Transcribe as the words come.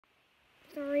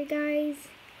Sorry guys,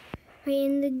 I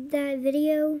ended that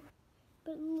video.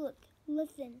 But look,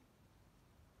 listen.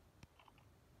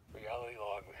 Reality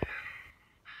log.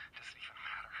 Doesn't even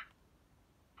matter.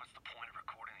 What's the point of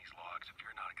recording these logs if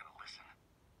you're not gonna listen?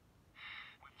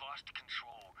 We've lost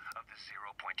control of the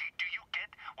 0 point. Do you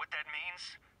get what that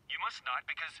means? You must not,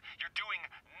 because you're doing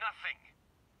nothing.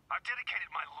 I've dedicated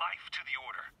my life to the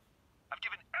Order. I've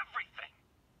given everything.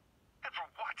 And for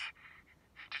what?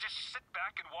 To just sit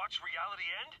back and watch reality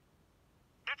end?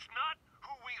 That's not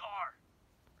who we are.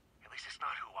 At least it's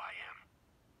not who I am.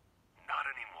 Not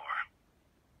anymore.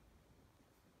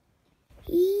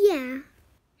 Yeah.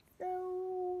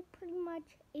 So pretty much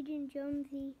Agent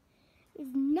Jonesy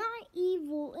is not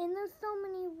evil, and there's so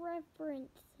many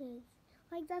references.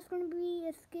 Like that's gonna be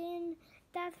a skin,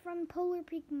 that's from Polar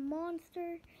Peak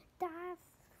Monster, that's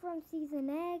from Season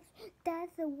X,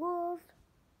 that's a wolf.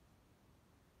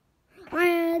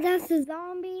 That's a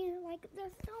zombie. Like,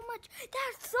 there's so much.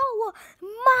 There's so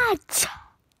much.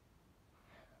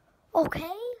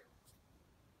 Okay?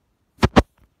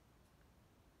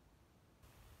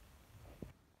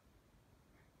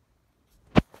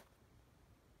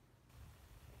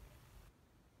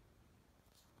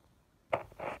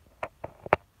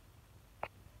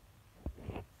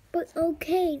 But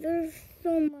okay, there's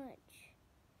so much.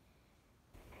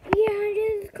 Yeah,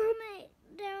 just comment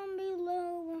down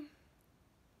below.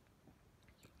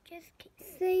 Just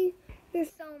say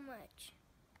there's so much.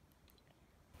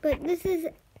 But this is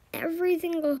every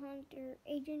single hunter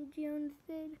Agent Jones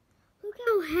did. Look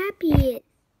how happy he is.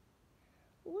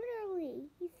 Literally,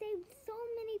 he saved so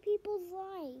many people's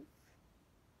lives.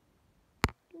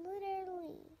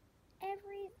 Literally,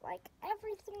 every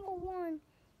single one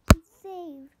he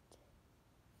saved.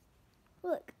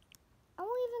 Look, I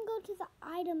won't even go to the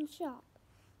item shop.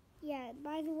 Yeah,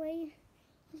 by the way,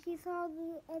 if you saw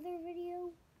the other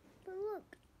video, but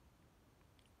look.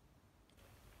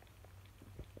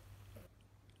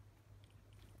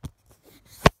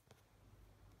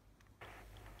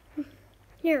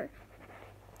 Here.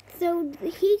 So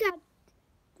he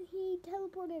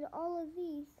teleported all of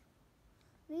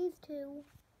these two.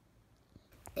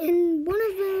 And one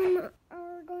of them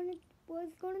was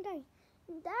gonna die.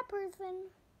 That person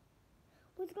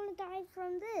was gonna die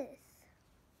from this.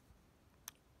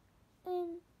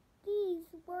 And these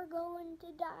were going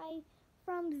to die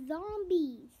from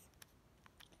zombies.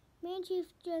 Manchief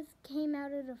just came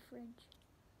out of the fridge.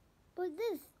 But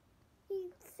this,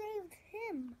 he saved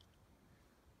him.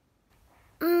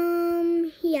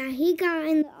 Yeah, he got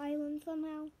in the island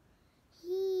somehow.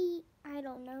 I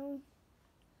don't know.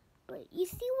 But you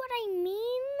see what I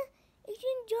mean?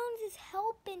 Agent Jones is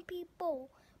helping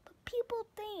people. But people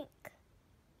think,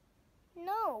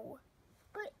 no.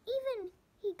 But even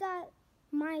he got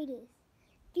Midas.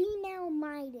 Female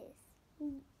Midas.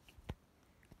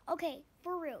 Okay,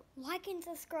 for real. Like and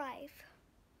subscribe.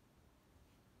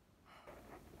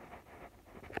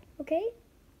 Okay?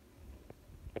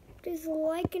 Just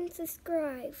like and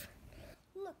subscribe.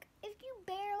 Look, if you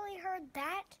barely heard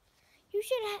that, you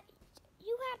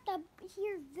have to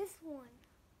hear this one.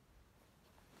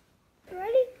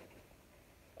 Ready?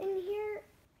 And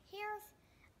here's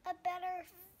a better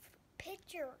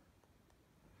picture.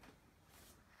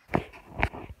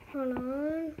 Hold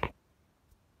on.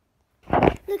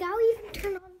 Look, I'll even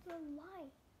turn on the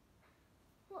light.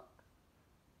 Look.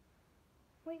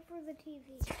 Wait for the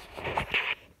TV.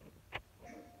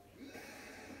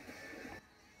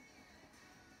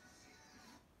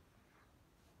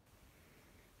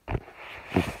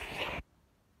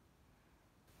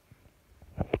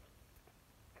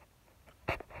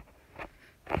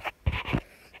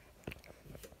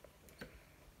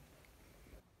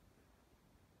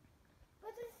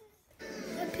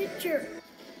 Picture.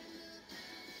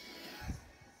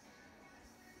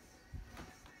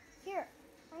 Here,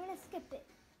 I'm gonna skip it.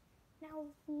 Now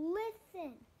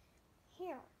listen.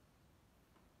 Here.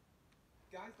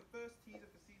 Guys, the first teaser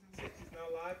for season 6 is now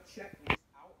live. Check this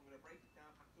out. I'm gonna break it down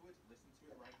afterwards. Listen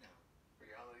to it right now.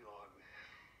 Reality log.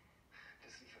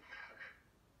 Doesn't even matter.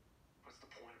 What's the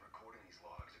point of recording these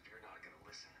logs if you're not gonna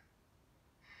listen?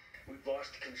 We've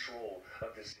lost control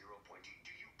of the 0 point. Do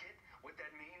you get what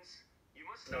that means? You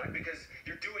must not, because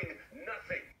you're doing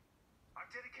nothing.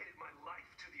 I've dedicated my life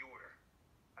to the Order.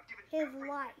 I've given His everything.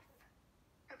 life.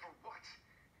 And for what?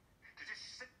 To just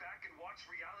sit back and watch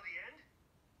reality end?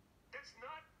 That's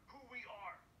not who we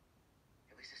are.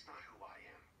 At least it's not who I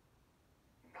am.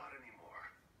 Not anymore.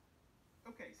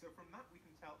 Okay, so from that we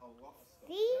can tell a lot of stuff.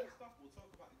 See? First off, we'll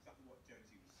talk about exactly what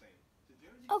Jonesy was saying. So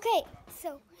Jonesy Okay, was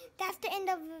so that's the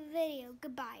end of the video.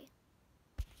 Goodbye.